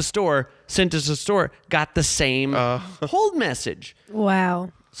connect you with the store." Sent us to the store, got the same hold message.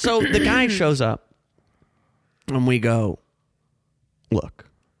 Wow. So the guy shows up, and we go, look,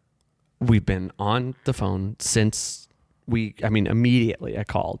 we've been on the phone since immediately I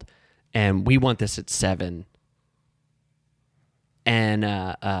called, and we want this at 7. And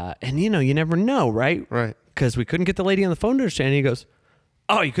you never know, right? Right. Because we couldn't get the lady on the phone to understand. And he goes,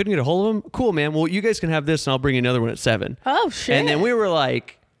 oh, you couldn't get a hold of him? Cool, man. Well, you guys can have this, and I'll bring you another one at 7. Oh, shit. And then we were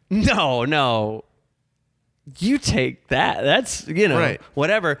like, no, you take that. That's, Right.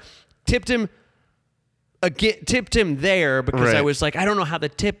 whatever. Tipped him there because I Right. was like, I don't know how the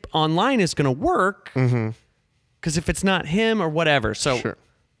tip online is going to work. Because if it's not him or whatever. So Sure.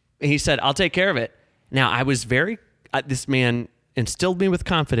 he said, I'll take care of it. Now, I was this man instilled me with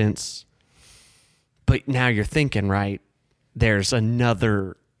confidence. But now you're thinking, right? There's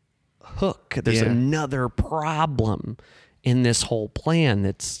another hook. There's another problem in this whole plan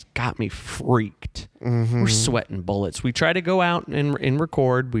that's got me freaked. We're sweating bullets. We tried to go out and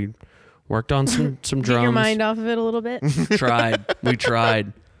record. We worked on some drums. Get your mind off of it a little bit. We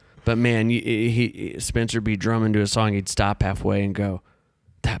tried. But man, Spencer be drumming to a song. He'd stop halfway and go,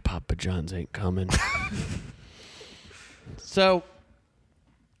 that Papa John's ain't coming. So.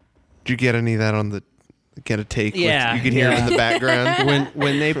 Did you get any of that get a take? Yeah, You could hear it in the background.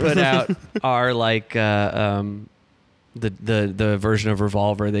 when they put out our the version of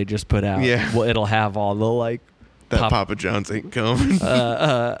Revolver they just put out, Yeah. well, it'll have all the That Papa John's ain't coming.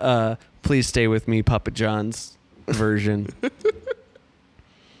 Please Stay With Me, Papa John's version.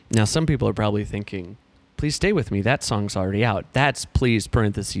 Now, some people are probably thinking, Please Stay With Me, that song's already out. That's Please,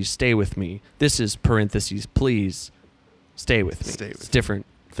 parentheses, Stay With Me. This is parentheses, Please Stay With Me. Stay with It's a different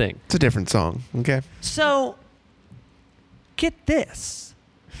thing. It's a different song. Okay. So, get this.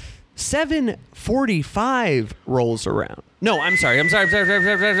 7:45 rolls around. No, I'm sorry. Scratch it,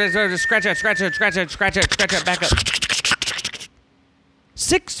 back up.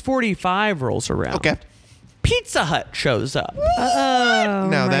 6:45 rolls around. Okay. Pizza Hut shows up. Oh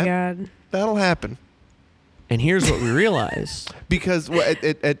Now my that- god. That'll happen. And here's what we realize. Because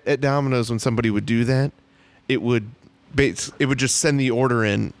at Domino's, when somebody would do that, it would just send the order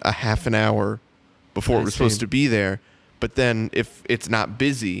in a half an hour before I it was see. supposed to be there. But then if it's not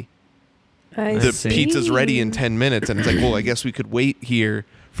busy, I the see. pizza's ready in 10 minutes. And it's like, well, I guess we could wait here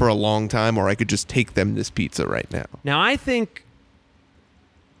for a long time, or I could just take them this pizza right now. Now, I think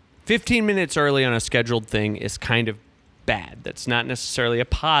 15 minutes early on a scheduled thing is kind of bad. That's not necessarily a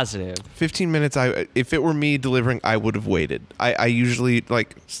positive. 15 minutes, if it were me delivering, I would have waited. I usually,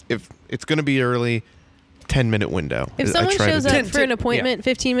 like, if it's going to be early, 10-minute window. If I someone try to shows do. up 10 for an appointment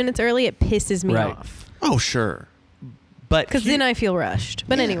 15 minutes early, it pisses me Right. off. Oh, sure. But Because then I feel rushed.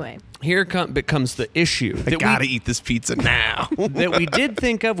 But anyway. here becomes the issue. I gotta eat this pizza now. That we did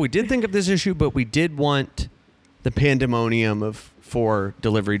think of. We did think of this issue, but we did want the pandemonium of 4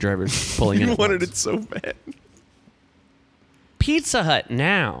 delivery drivers pulling in. You at wanted once. it so bad. Pizza Hut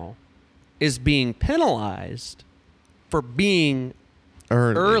now is being penalized for being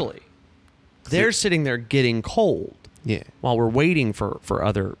early. They're sitting there getting cold Yeah. while we're waiting for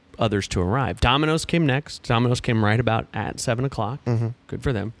others to arrive. Domino's came next. Domino's came right about at 7 o'clock. Mm-hmm. Good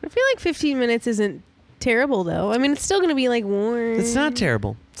for them. I feel like 15 minutes isn't terrible, though. I mean, it's still going to be like warm. It's not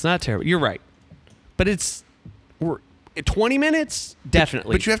terrible. It's not terrible. You're right. But we're 20 minutes?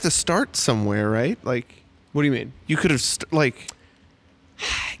 Definitely. But you have to start somewhere, right? Like, What do you mean? you could have,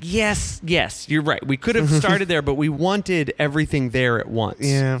 Yes, you're right. We could have started there, but we wanted everything there at once.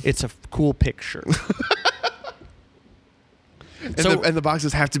 Yeah. It's a cool picture. and So- the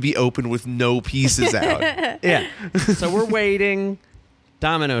boxes have to be open with no pieces out. Yeah. So we're waiting.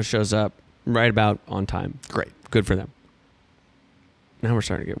 Domino shows up right about on time. Great. Good for them. Now we're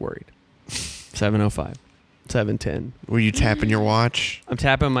starting to get worried. 7:05, 7:10. Were you tapping your watch? I'm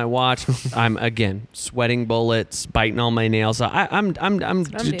tapping my watch. I'm again sweating bullets, biting all my nails. I'm doing.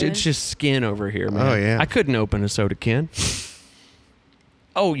 it's just skin over here, man. Oh, yeah. I couldn't open a soda can.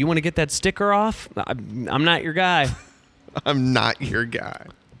 Oh, you want to get that sticker off? I'm not your guy. I'm not your guy.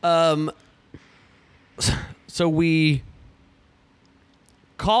 So we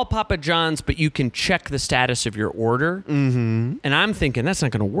call Papa John's, but you can check the status of your order. Mm-hmm. And I'm thinking that's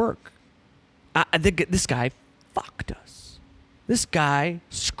not going to work. I think this guy fucked us. This guy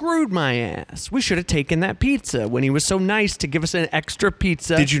screwed my ass. We should have taken that pizza when he was so nice to give us an extra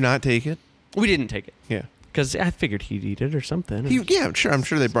pizza. Did you not take it? We didn't take it Yeah. because I figured he'd eat it or something. Yeah, I'm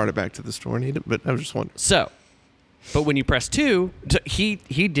sure they brought it back to the store and ate it, but I was just wondering. So, but when you press 2, he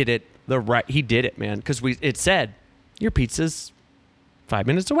did it he did it, man, because it said your pizza's 5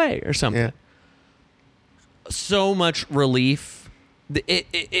 minutes away or something. Yeah. So much relief.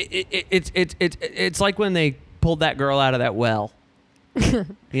 It's like when they pulled that girl out of that well.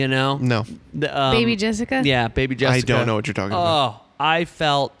 You know? No. Baby Jessica? Yeah, baby Jessica. I don't know what you're talking about. Oh, I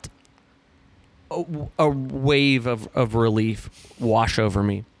felt a wave of relief wash over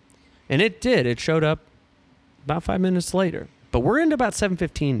me. And it did. It showed up about 5 minutes later. But we're into about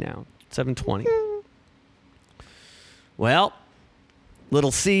 7:15 now, 7:20. Well,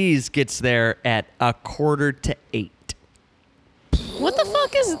 Little C's gets there at 7:45.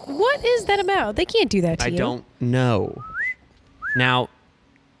 What is that about? They can't do that to I you. don't know. Now,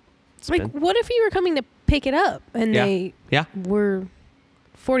 it's Like, been- what if you were coming to pick it up and Yeah. they Yeah. were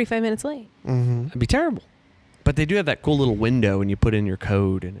 45 minutes late? It'd be terrible. But they do have that cool little window, and you put in your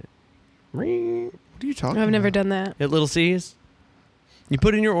code, and it. What are you talking I've never about? done that. At Little C's, you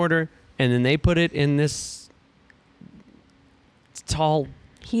put in your order, and then they put it in this tall.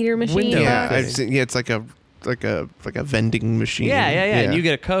 Heater machine. Window. Yeah, thing. I've seen, it's like a vending machine. Yeah. And you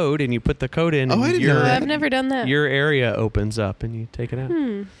get a code, and you put the code in. Oh, and I didn't your, know that. I've never done that. Your area opens up, and you take it out.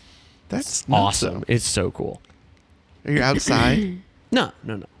 That's nuts, Awesome! though. It's so cool. Are you outside? No.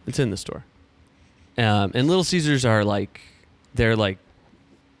 It's in the store. And Little Caesars are like, they're like,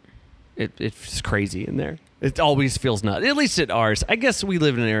 it's crazy in there. It always feels nuts. At least at ours. I guess we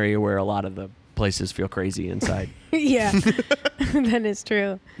live in an area where a lot of the places feel crazy inside. Yeah, that is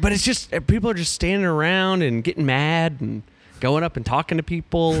true. But it's just, people are just standing around and getting mad. And going up and talking to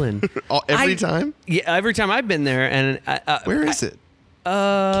people and Every time? Yeah, every time I've been there. And Where is it?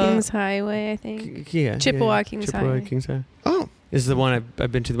 Kings Highway, I think. Yeah, Chippewa Kings Chippewa Highway. Kings Highway Oh. is the one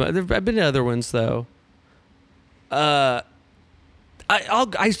I've been to. I've been to other ones though. I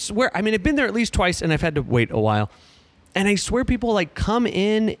swear. I mean, I've been there at least twice, and I've had to wait a while. And I swear, people like come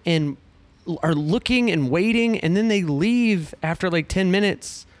in and are looking and waiting, and then they leave after like 10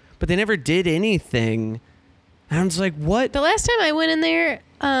 minutes, but they never did anything. And I'm just like, what? The last time I went in there,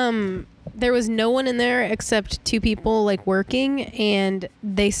 there was no one in there except two people like working, and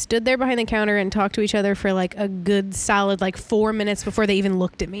they stood there behind the counter and talked to each other for like a good solid like 4 minutes before they even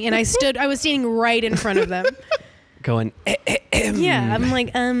looked at me. And I was standing right in front of them. Going, Yeah, I'm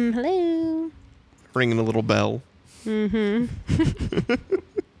like, hello. Ringing a little bell. and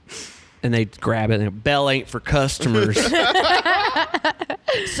they grab it, and a bell ain't for customers.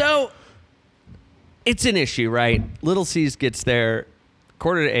 So it's an issue, right? Little C's gets there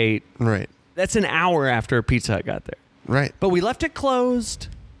 7:45. Right. That's an hour after Pizza Hut got there. Right. But we left it closed.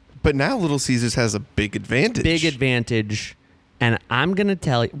 But now Little Caesars has a big advantage. Big advantage. And I'm going to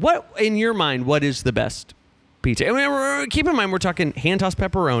tell you, what in your mind, what is the best pizza? I mean, keep in mind, we're talking hand-tossed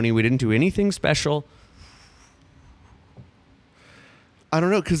pepperoni. We didn't do anything special. I don't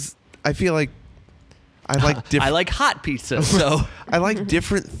know, because I feel like I like different. I like hot pizza, so I like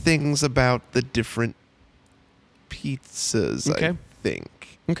different things about the different pizzas. Okay. I think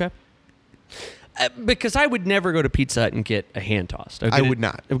okay. Because I would never go to Pizza Hut and get a hand-tossed. I would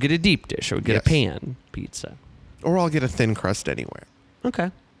not. I would get a deep dish. I would get a Yes. pan pizza. or I'll get a thin crust anywhere. Okay.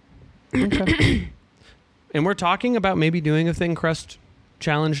 Okay. And we're talking about maybe doing a thin crust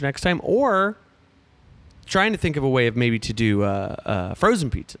challenge next time, or trying to think of a way of maybe to do frozen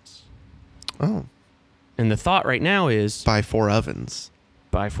pizzas. Oh, And the thought right now is buy 4 ovens.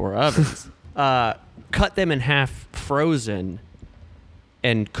 buy 4 ovens, cut them in half frozen,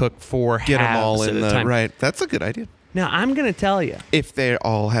 and cook 4 Get them halves all at in a the time. right. That's a good idea. Now I'm gonna tell you. If they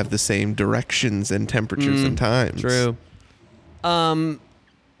all have the same directions and temperatures and times. True. Little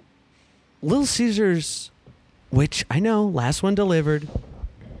Caesars, which I know last one delivered,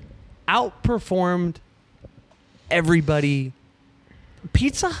 outperformed everybody.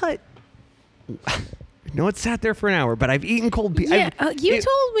 Pizza Hut. I know it sat there for an hour, but I've eaten cold pizza. Yeah, you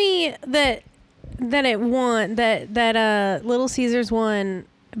told me that it won, that Little Caesars won,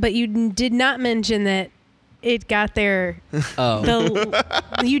 but you did not mention that it got there. Oh.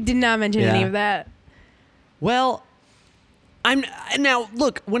 You did not mention any Yeah. of that. Well, now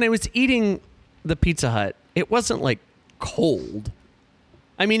look, when I was eating the Pizza Hut, it wasn't like cold.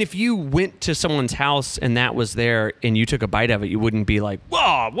 I mean, if you went to someone's house and that was there and you took a bite of it, you wouldn't be like,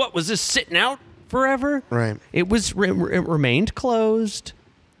 "Whoa, what was this sitting out forever?" Right. It remained closed.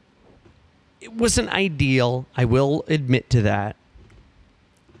 It wasn't ideal. I will admit to that.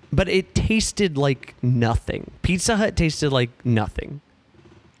 But it tasted like nothing. Pizza Hut tasted like nothing.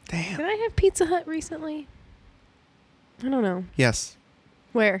 Damn. Did I have Pizza Hut recently? I don't know. Yes.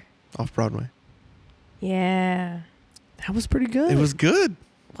 Where? Off Broadway. Yeah. That was pretty good. It was good.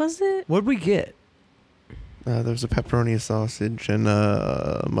 Was it? What'd we get? There was a pepperoni sausage and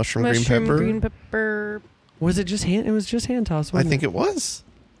mushroom Green pepper. Was it just hand? It was just hand toss. I think it was.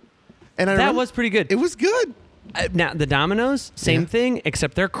 And I that remember- was pretty good. It was good. Now the Domino's, same Yeah. thing,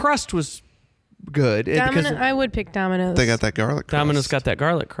 except their crust was good. I would pick Domino's. They got that garlic crust. Domino's got that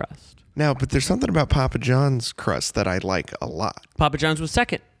garlic crust. Now, but there's something about Papa John's crust that I like a lot. Papa John's was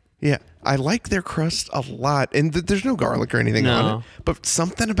second. Yeah, I like their crust a lot, and there's no garlic or anything No. on it. But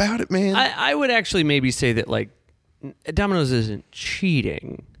something about it, man. I would actually maybe say that like Domino's isn't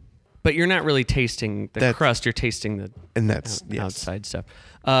cheating, but you're not really tasting the That's- crust. You're tasting the and that's yes. outside stuff.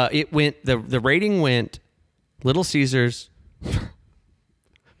 It went the rating went Little Caesars,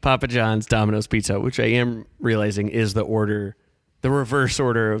 Papa John's, Domino's Pizza, which I am realizing is the order, the reverse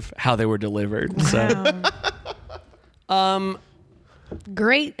order of how they were delivered. So,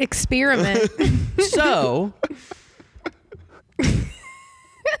 Great experiment.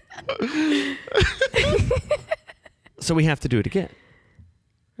 so we have to do it again.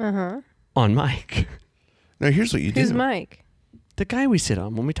 On Mike, Now here's what you do. Who's Mike? the guy we sit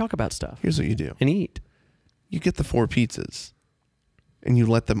on when we talk about stuff Here's what you do. and eat. You get the 4 pizzas, and you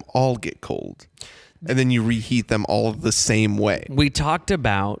let them all get cold, and then you reheat them all the same way. We talked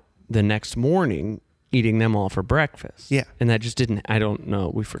about the next morning eating them all for breakfast. Yeah. And that just didn't, I don't know.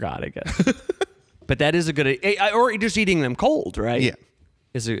 We forgot, I guess. But that is a good, or just eating them cold, right? Yeah.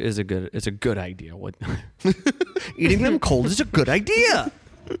 Is a good idea. What eating them cold is a good idea.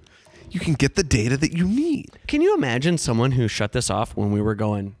 You can get the data that you need. Can you imagine someone who shut this off when we were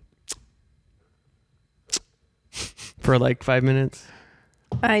going for like 5 minutes.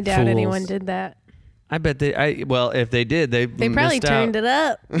 I doubt Fools. anyone did that. I bet they. Well, if they did, they Probably turned it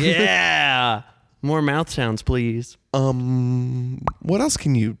up. Yeah. More mouth sounds, please. What else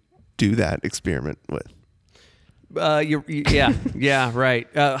can you do that experiment with? Yeah, right.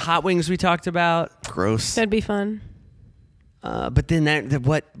 Hot wings we talked about, Gross. That'd be fun. but then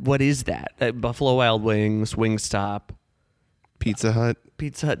what is that? Buffalo Wild Wings, Wingstop, Pizza Hut.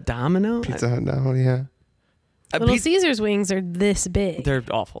 Pizza Hut, Domino. Pizza Hut now, yeah. Little Caesars wings are this big They're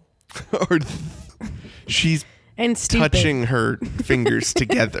awful. Or she's and stupid. touching her fingers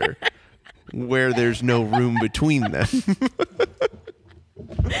together where there's no room between them.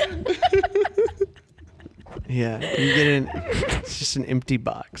 Yeah, you get in. It's just an empty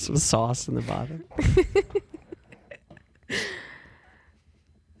box with sauce in the bottom.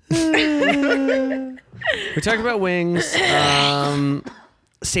 We're talking about wings,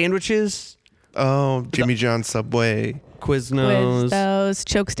 sandwiches, Oh, Jimmy John's Subway. Quiznos, Those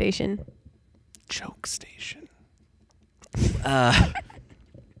Choke Station. Choke Station.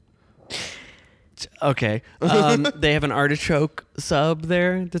 Okay, they have an artichoke sub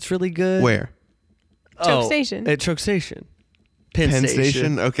there that's really good. Where? Choke Station. At Choke Station. Penn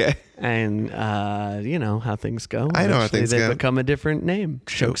Station? Okay. And you know how things go. I know how Eventually things they go. become a different name.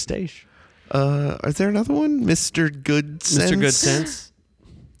 Choke Choke. Station. Is there another one? Mr. Good Sense? Mr. Good Sense.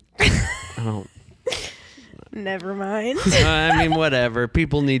 I don't. Never mind. I mean, whatever.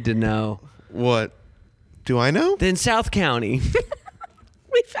 People need to know. What? Do I know? Then South County.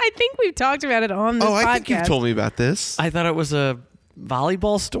 I think we've talked about it on this podcast. I think you've told me about this. I thought it was a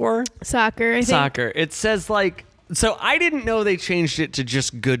volleyball store. Soccer, I think. Soccer. It says like. So I didn't know they changed it to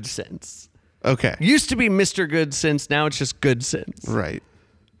just Good Sense. Okay. Used to be Mr. Good Sense. Now it's just Good Sense. Right.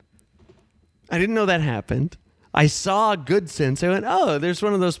 I didn't know that happened. I saw Good Sense. I went, oh, there's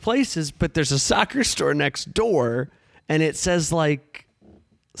one of those places, but there's a soccer store next door, and it says like,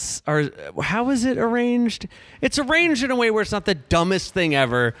 or how is it arranged? It's arranged in a way where it's not the dumbest thing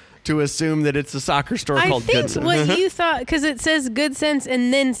ever to assume that it's a soccer store I called Good think Sense. what you thought, because it says Good Sense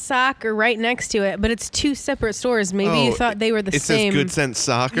and then Soccer right next to it, but it's two separate stores. Maybe you thought they were the it same. says Good Sense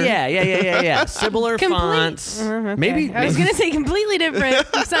Soccer? Yeah. Similar fonts. Okay. Maybe. I was going to say completely different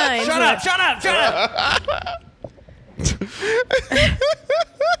signs. Shut up!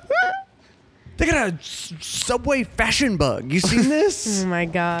 They got a Subway fashion bug. You seen this? Oh my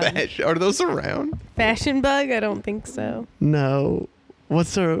God. Are those around? Fashion Bug? I don't think so. No.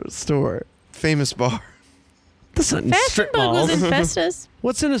 What's the store? Famous bar. That's not in Fashion strip Bug malls. was in Festus.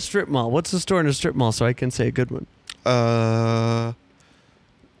 What's in a strip mall? What's the store in a strip mall so I can say a good one?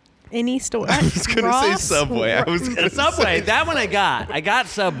 Any store. I was gonna say Subway. I was gonna Subway. say That one I got. I got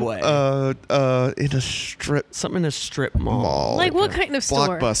Subway. in a strip Something in a strip mall. mall. Like what kind of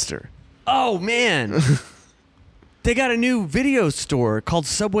store? Blockbuster. Oh, man. They got a new video store called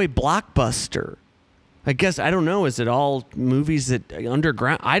Subway Blockbuster. I guess, I don't know. Is it all movies that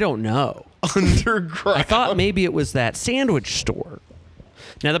underground? I don't know. Underground. I thought maybe it was that sandwich store.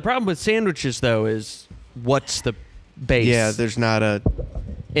 Now, the problem with sandwiches, though, is what's the base? Yeah, there's not a.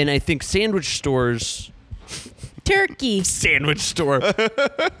 And I think sandwich stores, Turkey. sandwich store,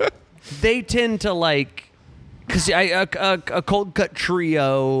 they tend to like, because a cold cut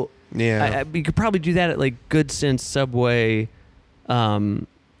trio. Yeah. You could probably do that at like Good Sense, Subway,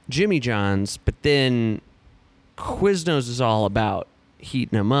 Jimmy John's, but then Quiznos is all about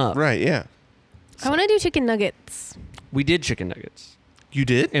heating them up. Right, yeah. I want to do chicken nuggets. We did chicken nuggets, You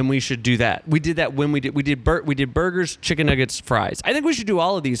did? and we should do that. We did that when we did burgers, chicken nuggets, fries. I think we should do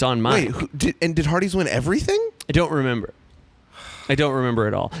all of these on mine. Wait, did Hardee's win everything? I don't remember. I don't remember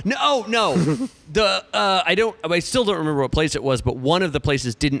at all. No. I still don't remember what place it was, but one of the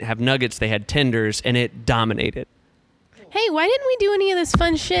places didn't have nuggets. They had tenders, and it dominated. Hey, why didn't we do any of this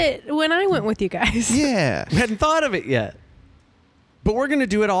fun shit when I went with you guys? Yeah. We hadn't thought of it yet. But we're going to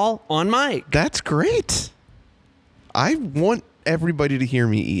do it all on mic. That's great. I want everybody to hear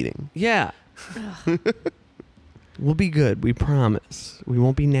me eating. Yeah. We'll be good. We promise. We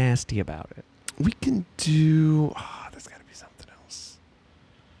won't be nasty about it. We can do. There's got to be something else.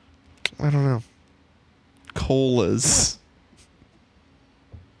 I don't know. Colas.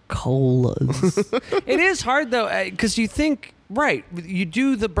 It is hard, though, because you think, right, you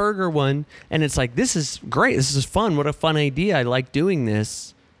do the burger one, and it's like, this is great. This is fun. What a fun idea. I like doing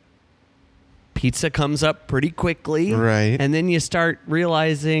this. Pizza comes up pretty quickly. Right. And then you start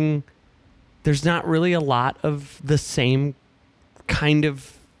realizing there's not really a lot of the same kind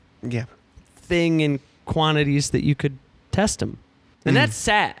of Yeah. thing in quantities that you could test them. And that's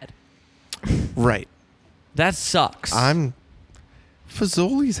sad. Right. That sucks.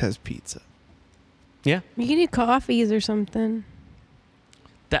 Fazoli's has pizza. Yeah. You can do coffees or something.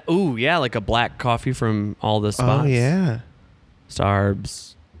 Yeah, like a black coffee from all the spots. Oh yeah.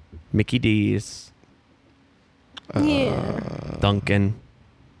 Starbs, Mickey D's, Yeah. Dunkin',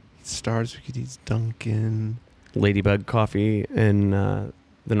 Stars, Wikid's, Dunkin'. Ladybug Coffee in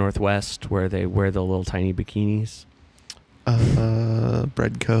the Northwest, where they wear the little tiny bikinis,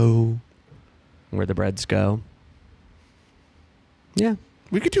 Breadco. where the breads go. Yeah,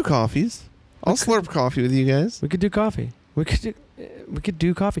 We could do coffees. I'll slurp coffee with you guys. we could do coffee. We could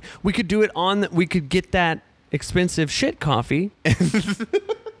do coffee. We could do it on. We could get that expensive shit coffee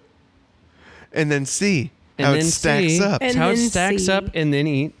And then see and how then it stacks see up. And how it then stacks see. up, and then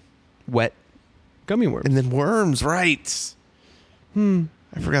eat wet gummy worms. And then worms, right.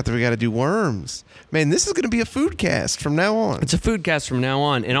 I forgot that we got to do worms. Man, this is going to be a food cast from now on. It's a food cast from now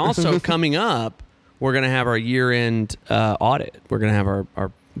on. And also coming up, we're going to have our year-end audit. We're going to have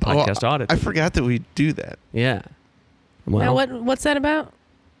our podcast audit. I forgot that we do that. Yeah. Well, Now, what's that about?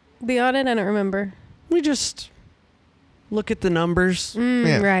 The audit? I don't remember. we just look at the numbers,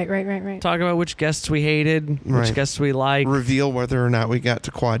 Yeah. Right. talk about which guests we hated, which Right. guests we liked. Reveal whether or not we got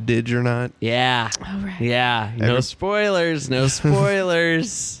to quad dig or not. Yeah. All right. Yeah. No Every- spoilers. No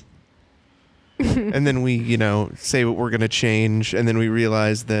spoilers. And then we, say what we're going to change. And then we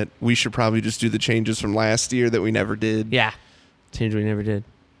realize that we should probably just do the changes from last year that we never did. Yeah. Change we never did.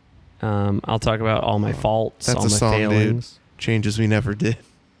 I'll talk about all my faults, That's all a my song, failings. Changes we never did.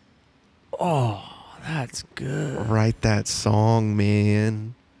 Oh, that's good. Write that song,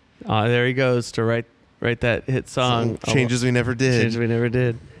 man. There he goes to write that hit song. Changes we never did. Changes we never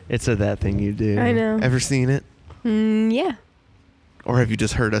did. It's a that thing you do. I know. Ever seen it? Yeah. Or have you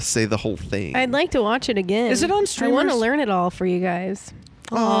just heard us say the whole thing? I'd like to watch it again. Is it on I want to streamers? learn it all for you guys.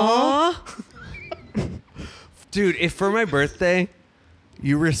 Aw. Dude, if for my birthday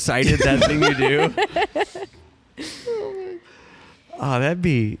you recited that thing you do. Oh, that'd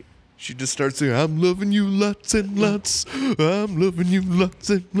be. She just starts saying, I'm loving you lots and lots. I'm loving you lots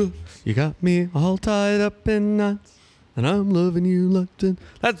and lots. You got me all tied up in knots, and I'm loving you lots and.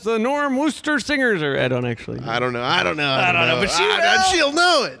 That's the Norm Worcester Singers, or I don't actually. I don't know, but she'll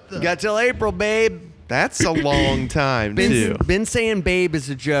know it. You got till April, babe. That's a long time, too. Been saying babe is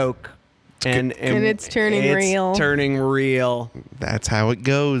a joke. And it's turning real. It's turning real. That's how it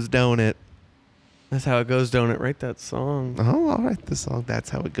goes, don't it? That's how it goes, don't it? Write that song. Oh, I'll write the song. That's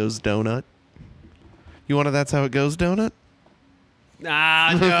how it goes, donut. You want a That's How It Goes, donut?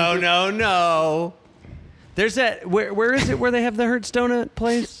 No. There's that. Where is it? Where they have the Hertz Donut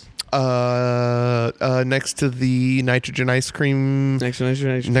place? Next to the nitrogen ice cream. Next to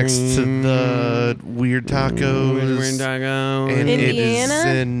the weird tacos. Weird taco. And Indiana? it is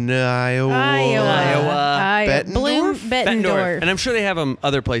in Iowa. Bloom Bettendorf? Bettendorf. And I'm sure they have them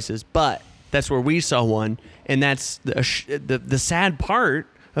other places, but that's where we saw one. And that's the sad part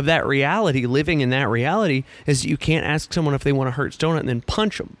of that reality, living in that reality, is you can't ask someone if they want a Hertz Donut and then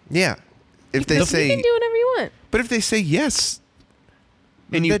punch them. Yeah. If they You say, can do whatever you want. but if they say yes,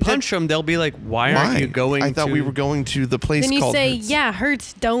 And you that- punch them, they'll be like, why aren't you going I thought to... we were going to the place Then you called say, Hertz. yeah,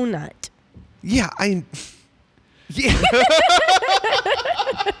 Hertz Donut. Yeah, Yeah.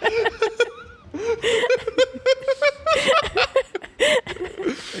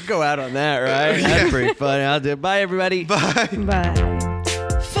 Go out on that, right? That's pretty funny. I'll do it. Bye, everybody. Bye. Bye.